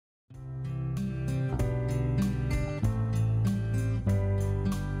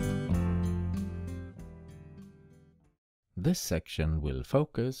This section will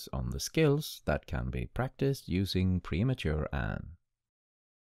focus on the skills that can be practiced using Premature Anne.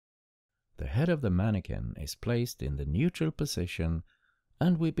 The head of the mannequin is placed in the neutral position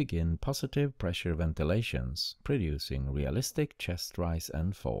and we begin positive pressure ventilations, producing realistic chest rise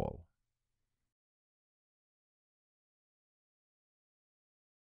and fall.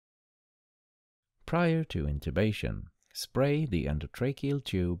 Prior to intubation, spray the endotracheal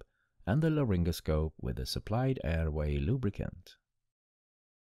tube and the laryngoscope with a supplied airway lubricant.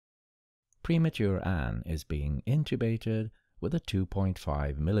 Premature Anne is being intubated with a 2.5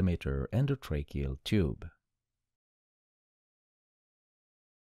 mm endotracheal tube.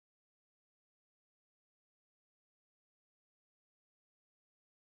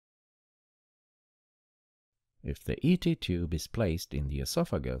 If the ET tube is placed in the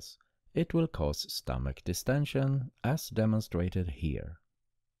esophagus, it will cause stomach distension, as demonstrated here.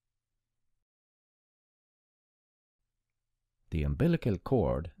 The umbilical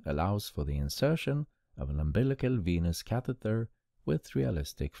cord allows for the insertion of an umbilical venous catheter with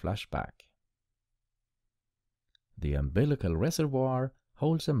realistic flashback. The umbilical reservoir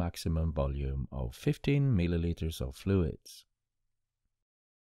holds a maximum volume of 15 milliliters of fluids.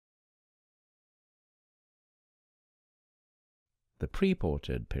 The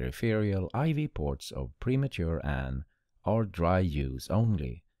pre-ported peripheral IV ports of Premature Anne are dry use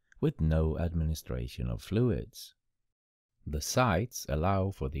only, with no administration of fluids. The sites allow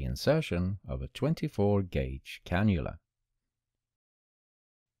for the insertion of a 24-gauge cannula.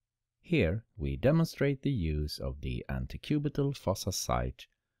 Here we demonstrate the use of the antecubital fossa site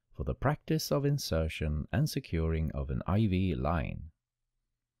for the practice of insertion and securing of an IV line.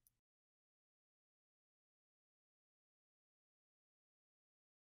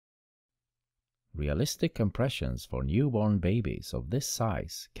 Realistic compressions for newborn babies of this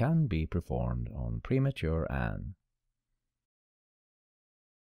size can be performed on Premature Anne.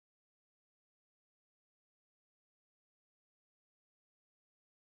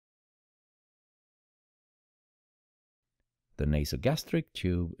 The nasogastric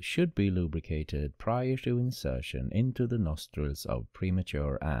tube should be lubricated prior to insertion into the nostrils of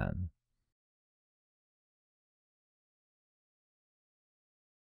Premature Anne.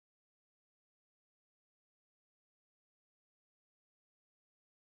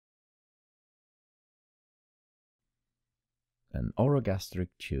 An orogastric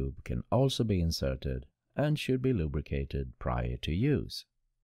tube can also be inserted and should be lubricated prior to use.